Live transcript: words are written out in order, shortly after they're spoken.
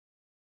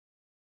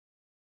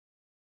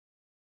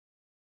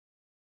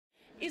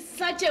It's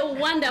such a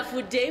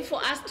wonderful day for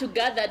us to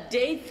gather,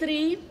 day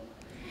 3.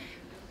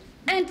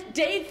 And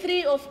day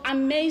 3 of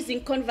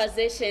amazing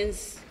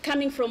conversations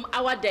coming from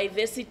our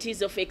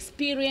diversities of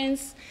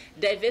experience,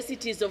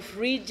 diversities of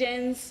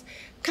regions,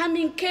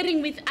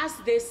 carrying with us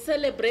the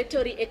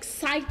celebratory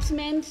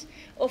excitement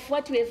of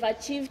what we have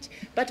achieved,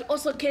 but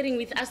also carrying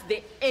with us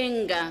the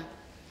anger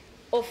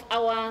of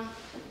our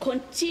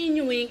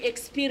continuing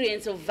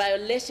experience of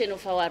violation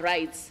of our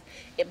rights,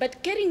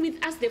 but carrying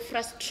with us the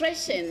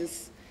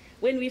frustrations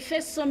when we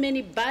face so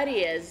many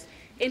barriers,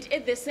 and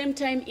at the same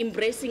time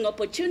embracing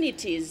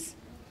opportunities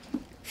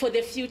for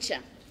the future.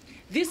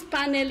 This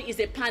panel is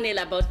a panel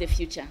about the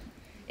future,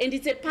 and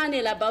it's a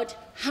panel about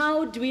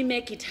how do we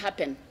make it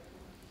happen.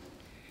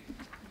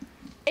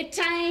 At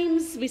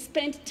times, we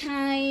spend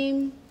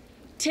time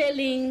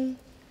telling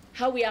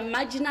how we are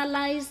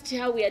marginalized,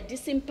 how we are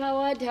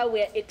disempowered, how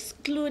we are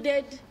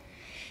excluded,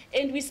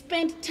 and we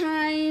spend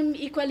time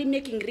equally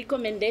making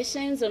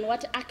recommendations on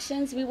what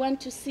actions we want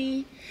to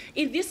see.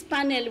 In this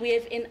panel, we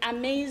have an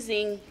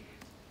amazing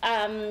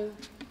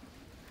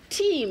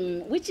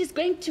team which is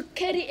going to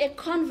carry a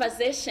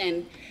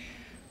conversation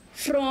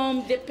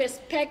from the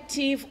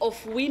perspective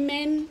of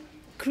women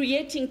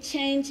creating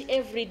change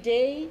every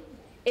day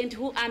and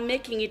who are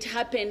making it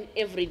happen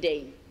every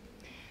day.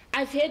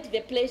 I've had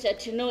the pleasure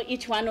to know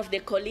each one of the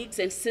colleagues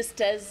and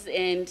sisters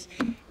and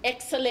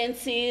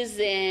excellencies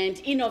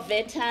and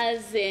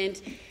innovators and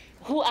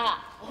who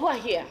are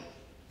here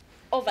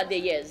over the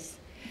years.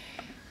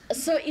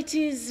 So it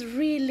is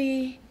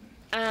really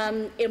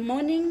a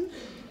morning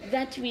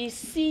that we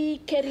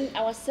see carrying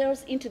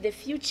ourselves into the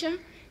future,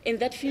 and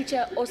that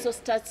future also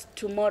starts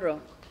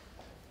tomorrow,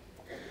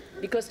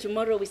 because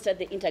tomorrow we start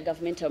the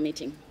Intergovernmental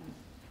meeting.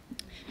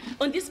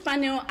 On this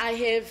panel, I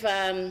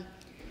have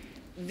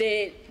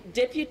the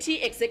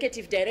Deputy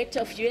Executive Director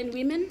of UN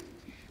Women,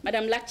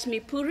 Madam Lakshmi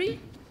Puri.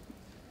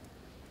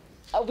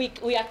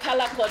 We are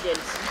color-coded.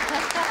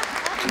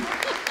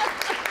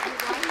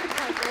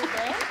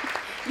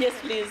 Yes,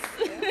 please.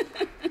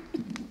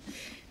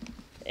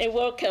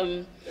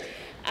 Welcome.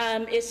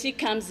 As she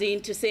comes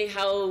in to say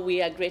how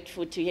we are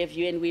grateful to have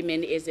UN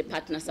Women as a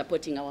partner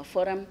supporting our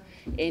forum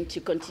and to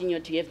continue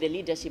to have the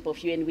leadership of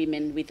UN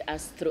Women with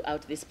us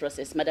throughout this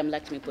process. Madam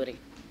Lakshmi Puri.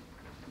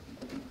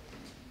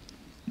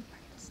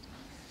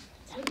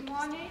 Good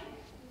morning.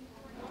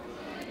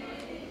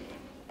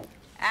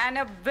 And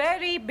a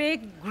very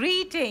big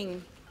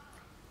greeting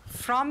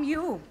from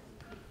you.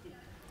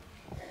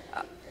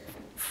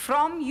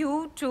 From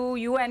you to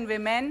UN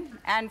Women,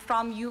 and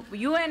from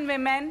UN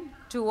Women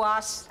to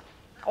us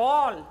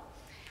all.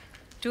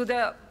 To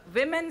the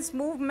women's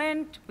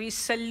movement, we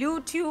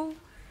salute you.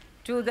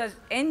 To the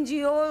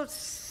NGO,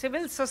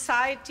 civil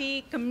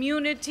society,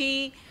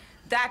 community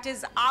that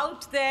is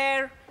out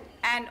there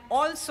and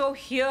also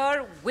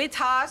here with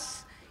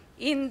us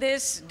in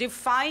this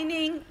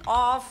defining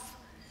of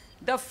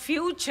the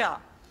future.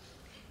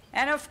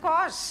 And of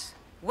course,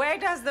 where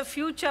does the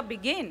future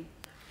begin?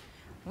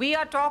 We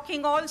are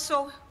talking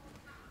also,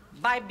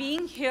 by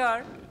being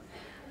here,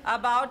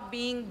 about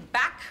being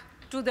back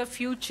to the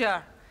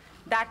future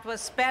that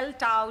was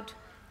spelled out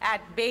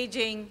at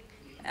Beijing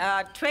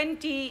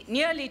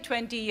nearly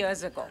 20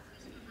 years ago.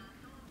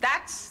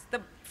 That's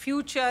the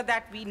future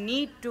that we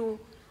need to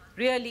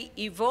really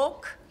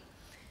evoke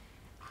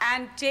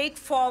and take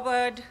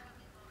forward,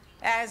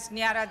 as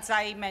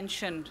Nyaradzai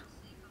mentioned.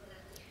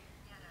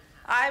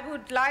 I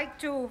would like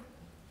to,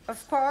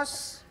 of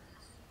course,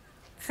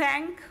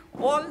 thank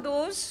all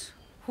those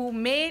who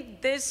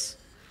made this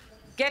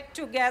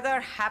get-together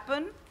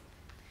happen,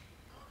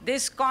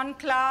 this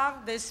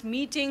conclave, this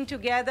meeting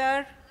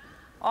together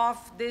of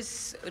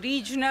this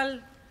regional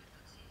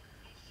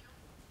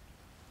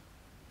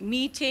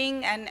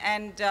meeting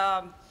and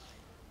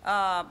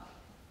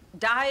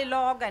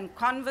dialogue and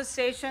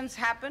conversations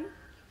happen,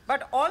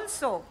 but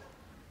also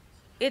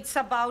it's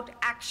about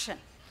action,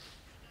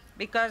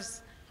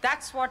 because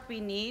that's what we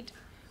need.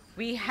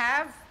 We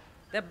have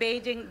the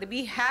Beijing,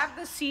 we have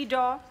the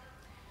CEDAW,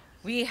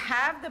 we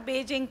have the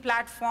Beijing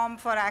Platform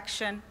for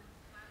Action,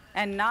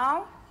 and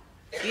now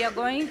we are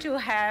going to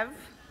have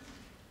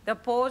the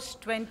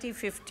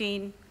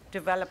post-2015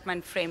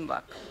 development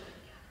framework.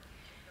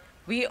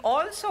 We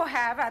also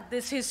have, at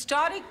this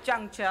historic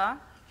juncture,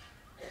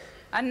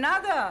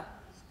 another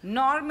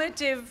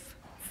normative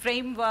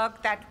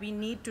framework that we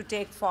need to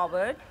take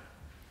forward,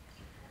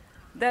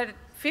 the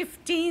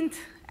 15th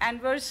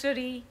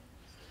anniversary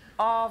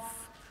of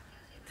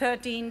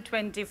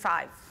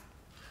 1325,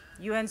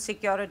 UN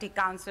Security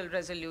Council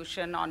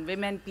resolution on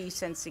women,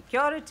 peace, and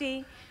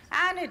security,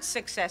 and its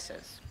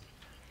successors.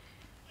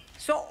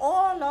 So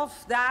all of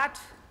that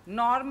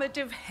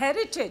normative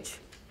heritage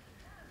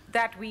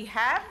that we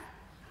have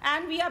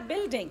and we are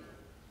building.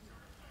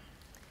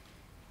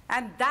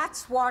 And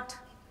that's what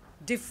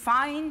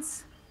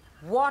defines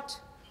what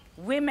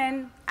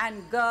women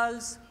and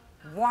girls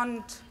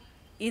want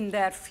in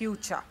their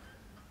future.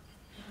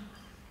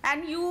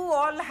 And you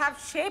all have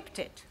shaped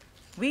it.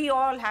 We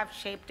all have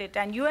shaped it.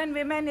 And UN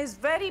Women is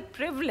very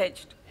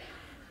privileged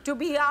to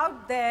be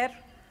out there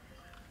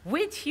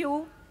with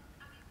you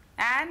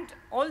and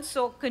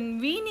also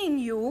convening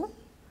you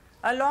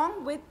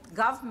along with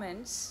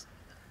governments,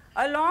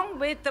 along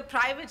with the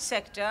private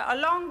sector,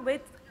 along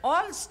with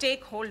all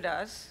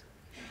stakeholders,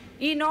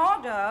 in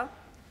order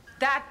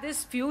that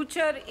this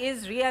future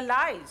is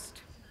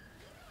realized.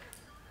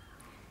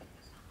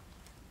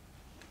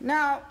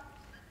 Now,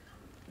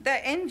 the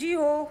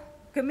NGO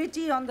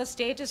Committee on the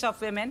Status of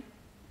Women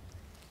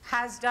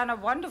has done a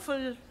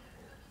wonderful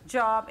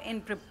job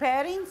in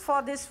preparing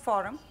for this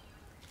forum,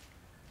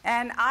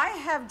 and I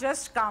have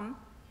just come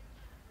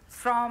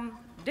from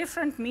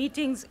different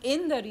meetings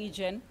in the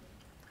region.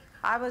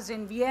 I was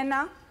in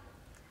Vienna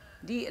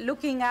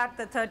looking at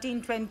the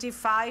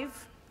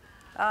 1325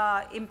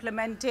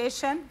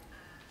 implementation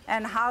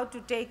and how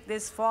to take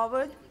this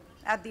forward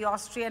at the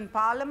Austrian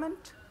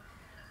Parliament.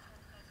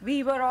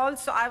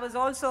 I was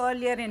also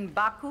earlier in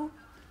Baku,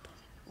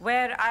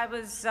 where I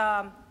was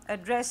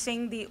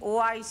addressing the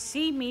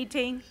OIC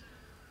meeting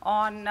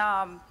on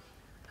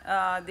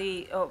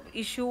the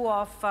issue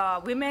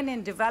of women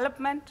in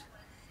development.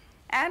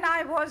 And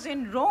I was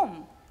in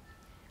Rome,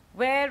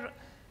 where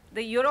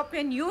the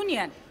European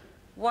Union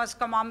was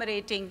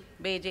commemorating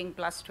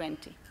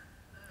Beijing+20.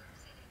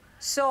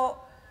 So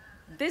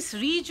this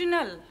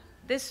regional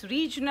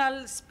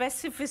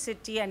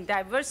specificity and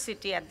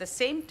diversity at the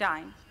same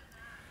time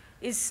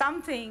is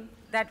something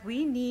that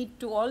we need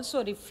to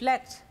also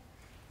reflect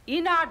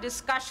in our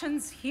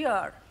discussions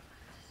here,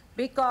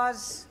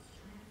 because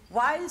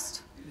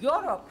whilst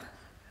Europe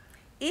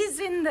is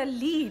in the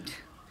lead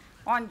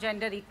on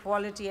gender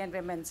equality and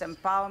women's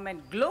empowerment,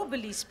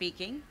 globally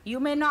speaking, you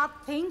may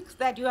not think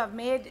that you have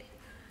made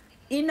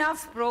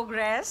enough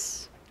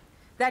progress,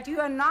 that you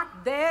are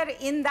not there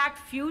in that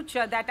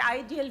future, that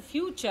ideal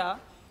future,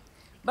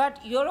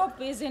 but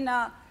Europe is in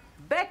a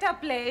better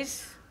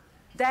place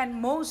than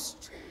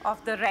most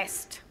of the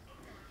rest.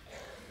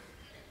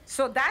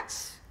 So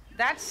that's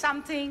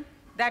something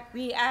that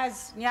we,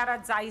 as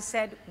Nyara Zai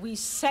said, we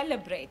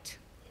celebrate.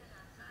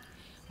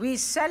 We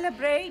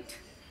celebrate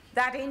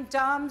that in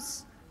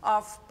terms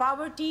of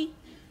poverty,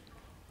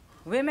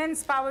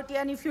 women's poverty,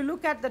 and if you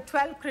look at the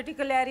 12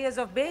 critical areas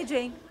of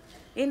Beijing,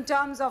 in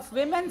terms of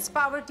women's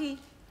poverty,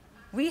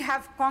 we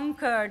have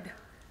conquered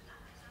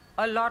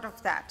a lot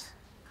of that.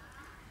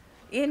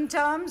 In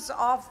terms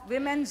of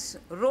women's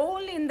role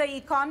in the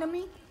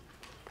economy,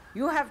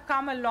 you have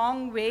come a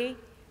long way.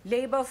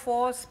 Labor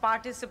force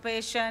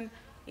participation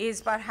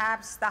is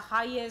perhaps the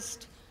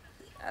highest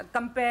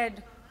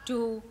compared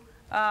to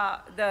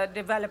the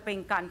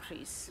developing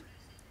countries.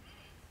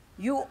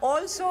 You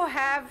also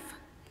have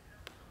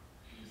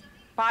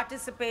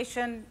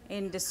participation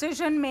in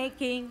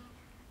decision-making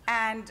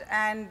and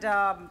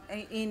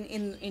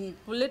in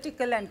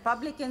political and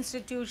public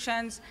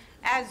institutions,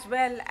 as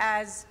well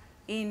as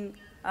in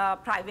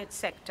private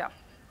sector.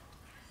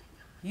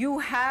 You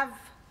have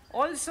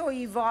also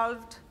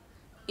evolved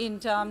in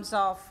terms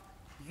of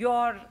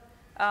your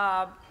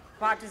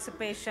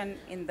participation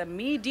in the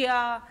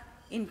media,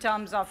 in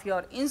terms of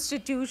your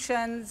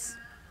institutions,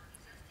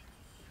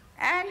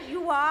 and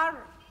you are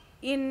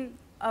in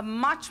a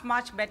much,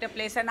 much better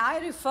place. And I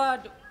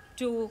referred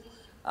to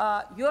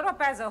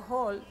Europe as a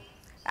whole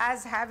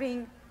as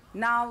having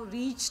now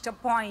reached a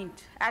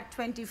point at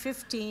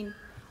 2015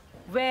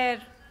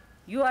 where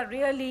you are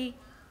really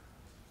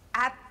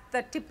at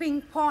the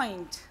tipping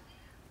point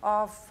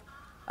of,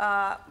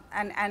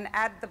 and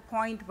at the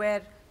point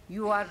where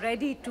you are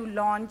ready to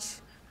launch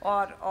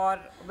or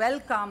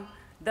welcome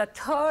the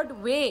third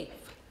wave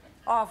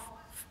of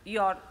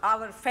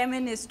our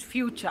feminist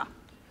future.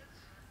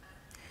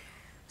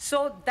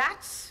 So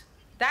that's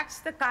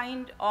the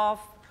kind of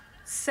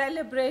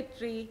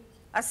celebratory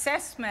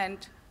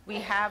assessment we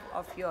have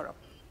of Europe.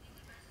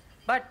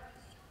 But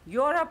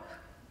Europe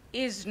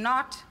is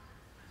not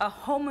a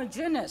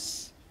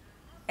homogeneous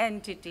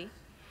entity,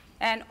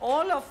 and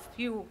all of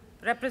you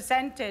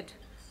represented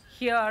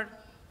here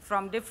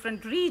from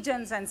different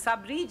regions and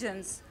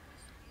sub-regions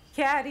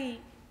carry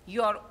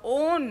your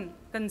own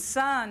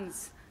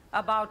concerns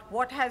about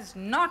what has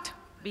not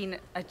been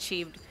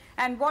achieved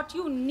and what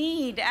you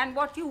need and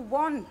what you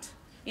want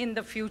in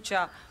the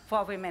future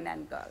for women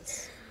and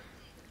girls.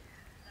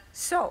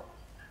 So,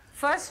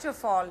 first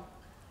of all,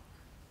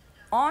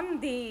 on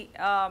the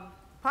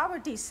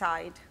poverty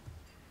side,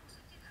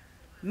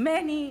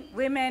 many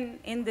women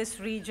in this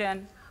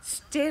region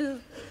still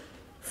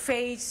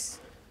face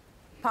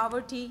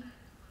poverty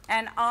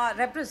and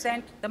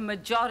represent the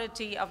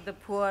majority of the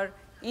poor,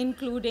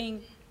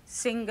 including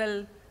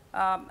single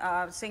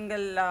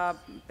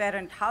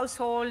parent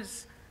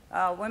households,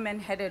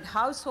 women-headed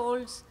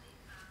households.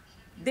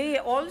 They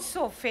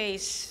also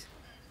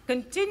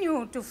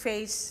continue to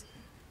face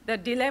the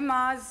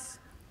dilemmas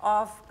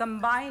of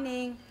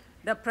combining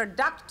the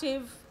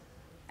productive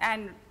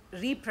and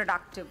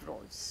reproductive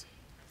roles.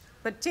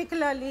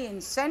 Particularly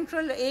in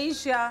Central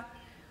Asia,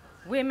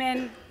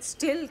 women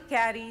still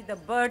carry the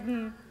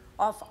burden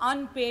of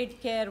unpaid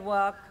care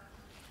work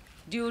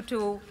due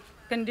to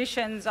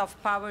conditions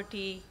of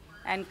poverty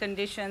and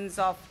conditions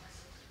of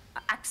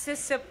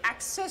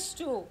access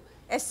to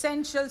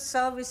essential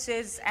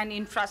services and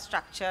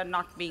infrastructure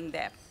not being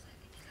there.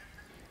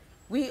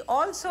 We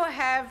also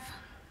have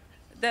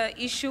the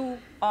issue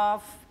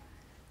of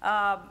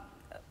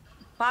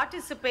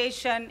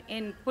participation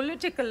in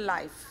political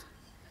life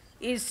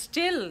is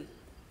still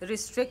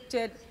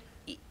restricted.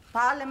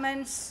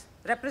 Parliaments,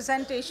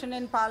 representation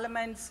in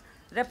parliaments,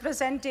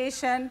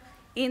 representation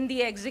in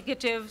the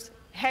executives,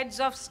 heads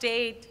of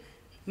state,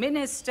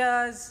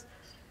 ministers,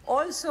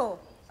 also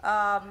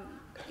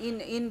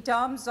in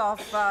terms of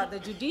the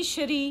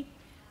judiciary,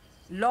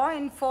 law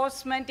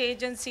enforcement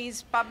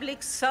agencies,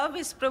 public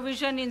service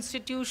provision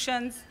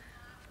institutions,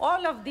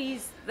 all of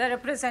these, the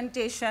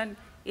representation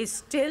is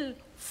still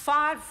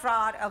far,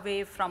 far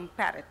away from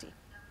parity.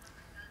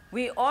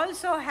 We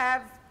also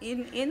have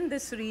in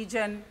this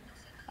region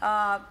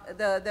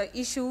the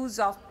issues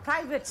of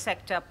private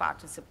sector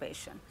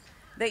participation,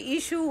 the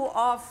issue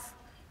of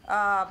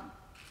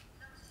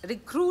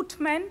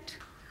recruitment,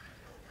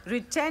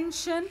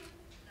 retention,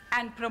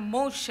 and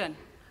promotion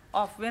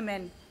of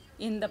women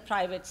in the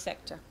private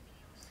sector,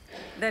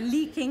 the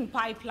leaking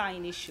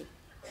pipeline issue.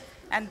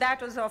 And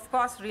that was, of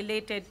course,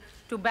 related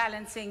to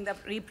balancing the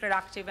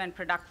reproductive and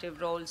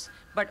productive roles,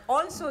 but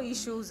also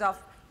issues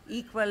of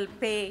equal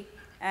pay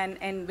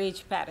and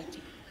wage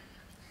parity.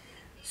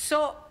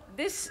 So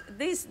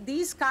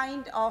these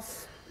kind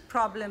of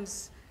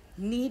problems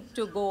need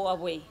to go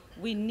away.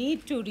 We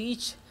need to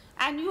reach,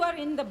 and you are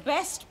in the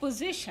best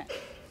position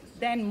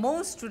than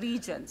most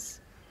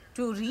regions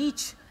to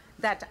reach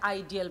that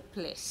ideal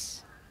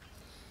place.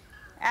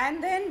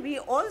 And then we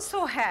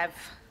also have,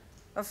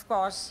 of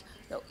course,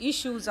 the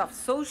issues of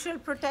social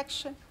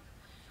protection,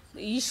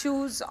 the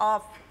issues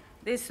of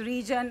this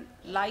region,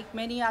 like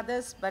many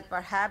others, but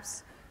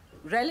perhaps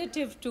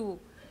relative to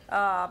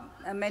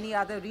many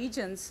other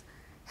regions,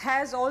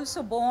 has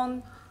also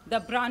borne the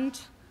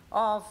brunt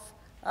of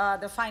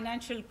the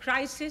financial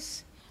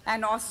crisis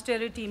and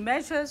austerity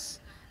measures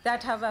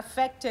that have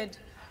affected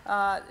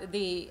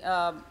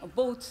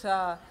both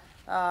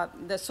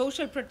the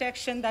social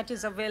protection that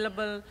is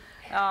available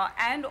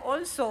and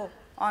also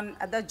on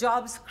the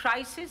jobs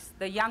crisis.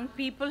 The young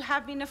people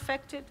have been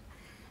affected.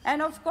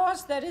 And of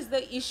course, there is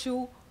the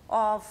issue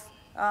of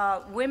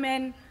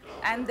women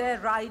and their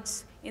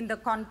rights in the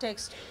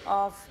context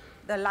of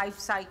the life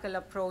cycle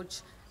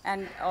approach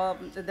and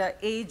the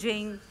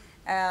aging,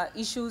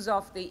 issues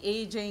of the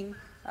aging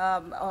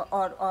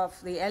or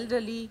of the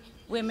elderly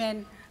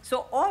women.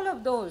 So all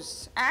of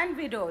those, and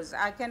widows,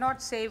 I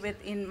cannot say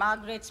in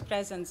Margaret's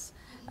presence,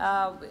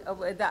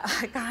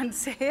 I can't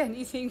say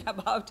anything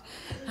about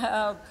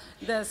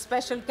the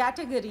special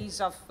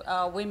categories of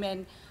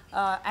women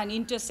and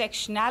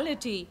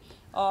intersectionality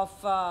of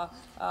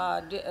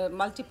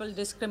multiple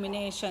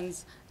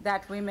discriminations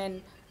that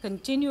women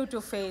continue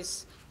to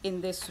face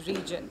in this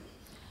region.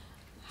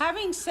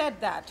 Having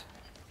said that,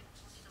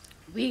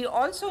 we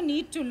also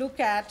need to look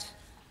at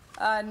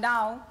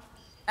now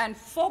and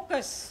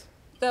focus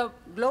the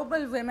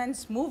global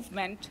women's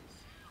movement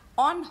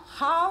on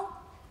how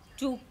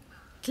to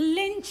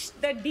clinch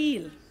the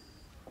deal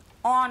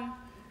on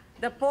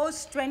the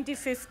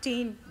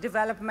post-2015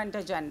 development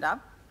agenda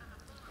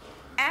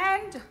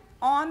and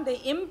on the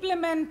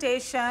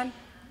implementation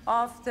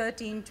of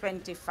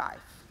 1325.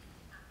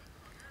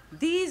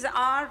 These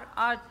are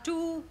our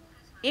two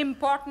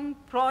important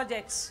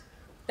projects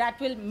that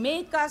will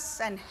make us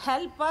and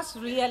help us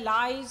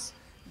realize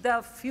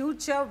the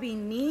future we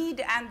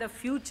need and the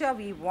future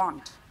we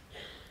want.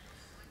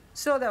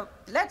 So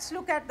let's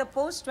look at the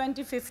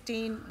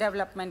post-2015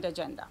 development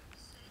agenda.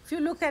 If you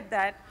look at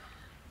that,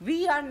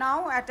 we are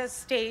now at a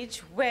stage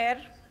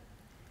where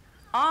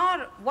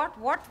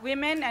what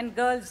women and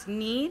girls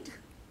need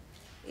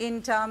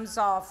in terms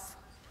of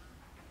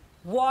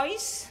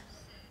voice,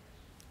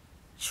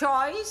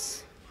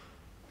 choice,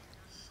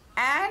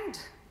 and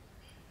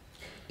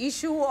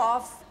issue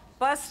of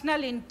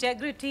personal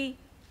integrity,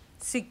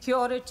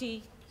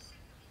 security,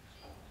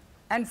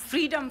 and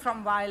freedom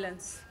from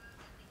violence.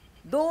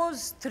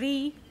 Those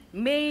three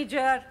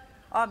major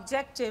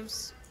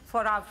objectives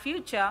for our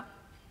future,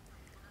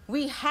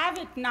 we have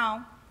it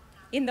now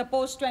in the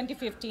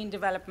post-2015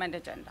 development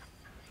agenda.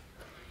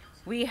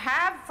 We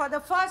have, for the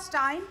first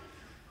time,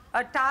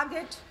 a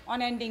target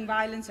on ending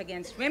violence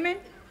against women.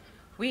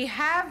 We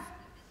have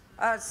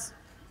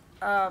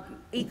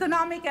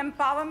economic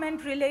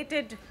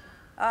empowerment-related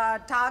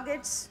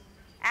targets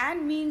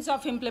and means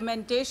of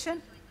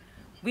implementation.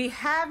 We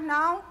have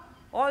now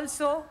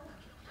also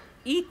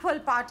equal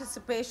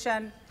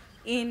participation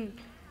in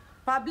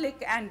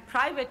public and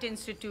private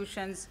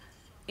institutions,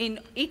 in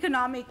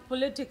economic,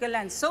 political,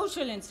 and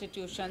social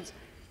institutions,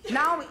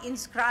 now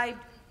inscribed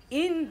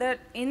in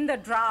the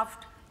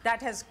draft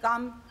that has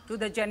come to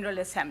the General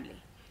Assembly.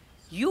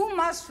 You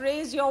must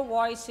raise your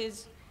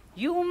voices.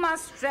 You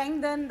must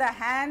strengthen the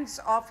hands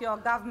of your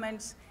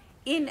governments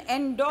in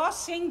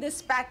endorsing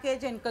this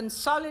package and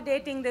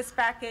consolidating this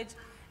package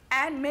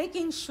and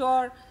making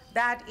sure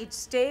that it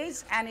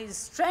stays and is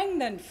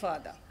strengthened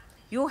further.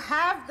 You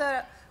have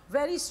the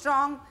very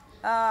strong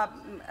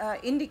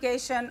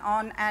indication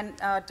on and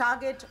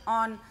target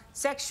on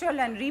sexual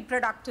and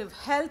reproductive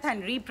health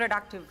and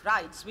reproductive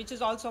rights, which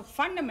is also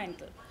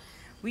fundamental.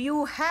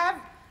 You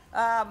have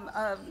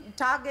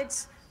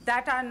targets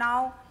that are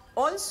now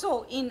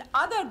also in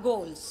other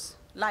goals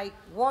like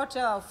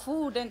water,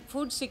 food and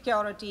food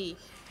security,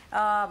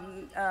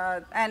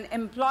 and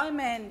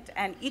employment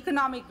and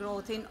economic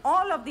growth in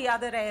all of the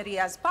other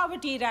areas,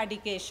 poverty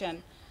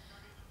eradication.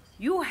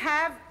 You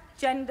have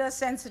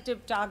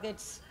gender-sensitive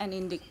targets and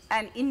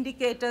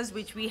indicators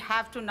which we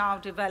have to now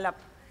develop.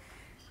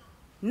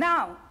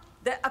 Now,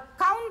 the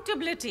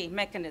accountability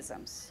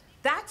mechanisms,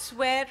 that's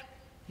where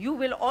you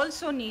will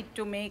also need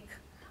to make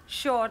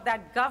sure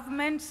that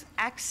governments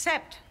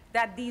accept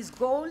that these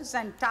goals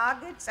and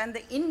targets and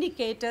the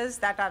indicators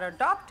that are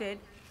adopted,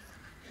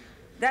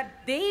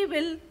 that they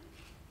will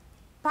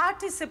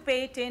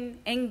participate in,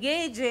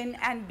 engage in,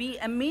 and be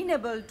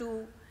amenable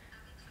to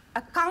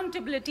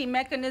accountability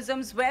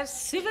mechanisms where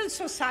civil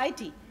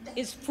society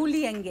is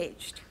fully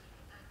engaged.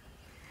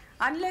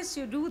 Unless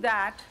you do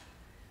that,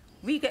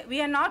 we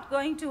are not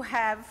going to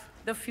have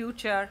the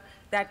future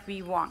that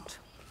we want.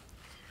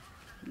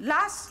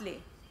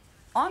 Lastly,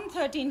 on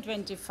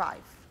 1325,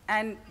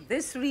 and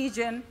this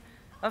region,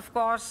 of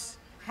course,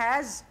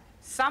 has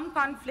some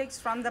conflicts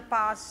from the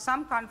past,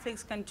 some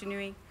conflicts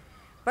continuing,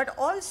 but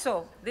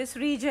also this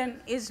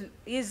region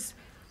is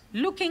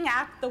looking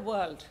at the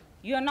world.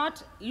 You're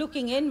not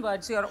looking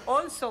inwards, you're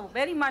also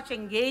very much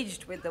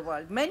engaged with the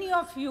world. Many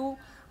of you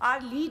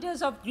are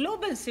leaders of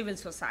global civil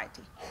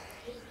society.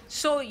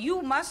 So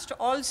you must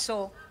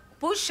also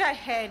push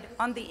ahead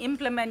on the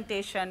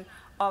implementation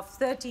of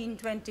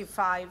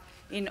 1325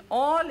 in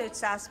all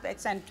its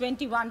aspects, and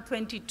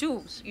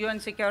 2122, UN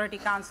Security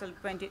Council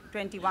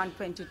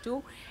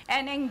 2122,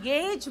 and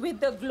engage with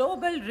the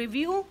global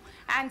review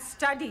and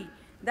study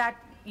that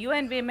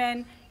UN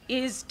Women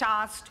is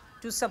tasked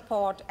to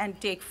support and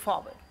take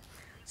forward.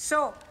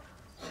 So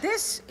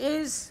this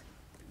is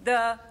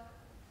the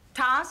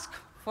task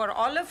for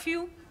all of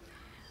you.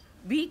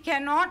 We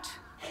cannot,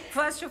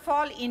 first of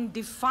all, in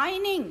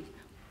defining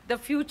the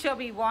future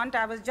we want,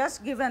 I was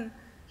just given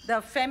the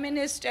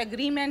feminist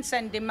agreements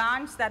and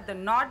demands that the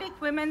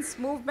Nordic women's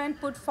movement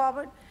put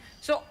forward.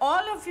 So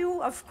all of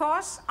you, of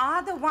course,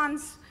 are the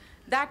ones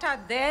that are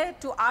there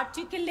to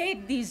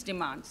articulate these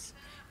demands,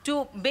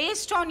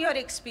 based on your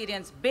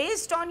experience,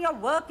 based on your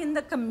work in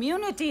the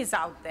communities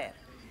out there.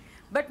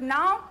 But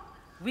now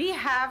we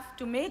have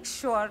to make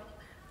sure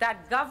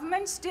that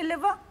governments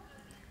deliver,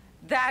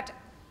 that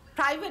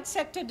private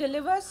sector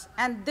delivers,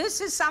 and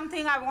this is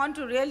something I want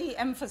to really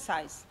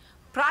emphasize.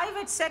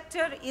 Private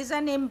sector is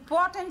an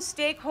important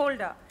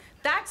stakeholder.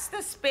 That's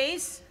the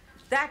space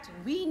that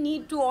we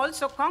need to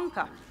also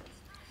conquer.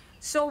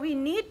 So we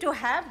need to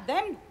have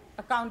them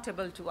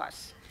accountable to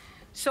us.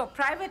 So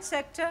private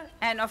sector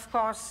and, of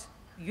course,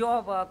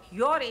 your work,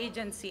 your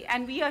agency,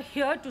 and we are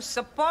here to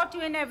support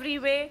you in every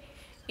way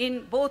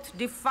in both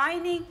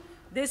defining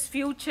this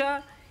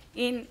future,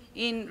 in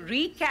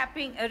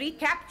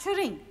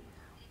recapturing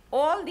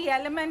all the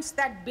elements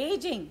that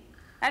Beijing,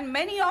 and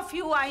many of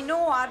you I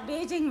know are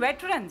Beijing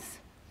veterans,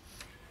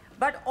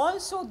 but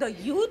also the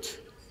youth,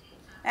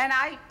 and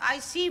I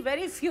see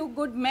very few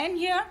good men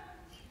here.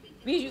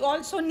 We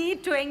also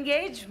need to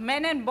engage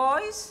men and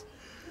boys,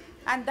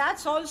 and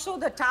that's also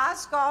the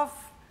task of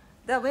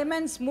the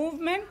women's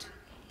movement,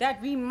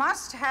 that we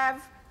must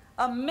have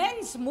a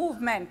men's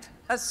movement,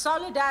 a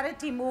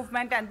solidarity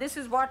movement, and this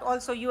is what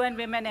also UN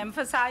Women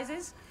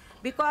emphasizes,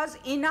 because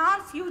in our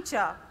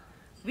future,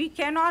 we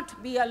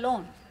cannot be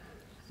alone.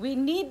 We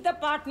need the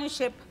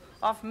partnership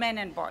of men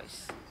and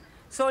boys.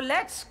 So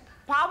let's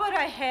power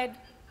ahead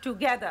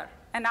together,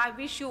 and I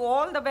wish you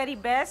all the very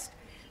best.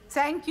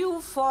 Thank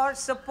you for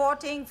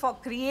supporting, for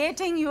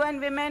creating UN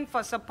Women,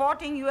 for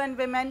supporting UN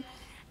Women,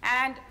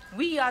 and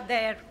we are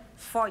there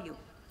for you.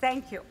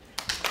 Thank you.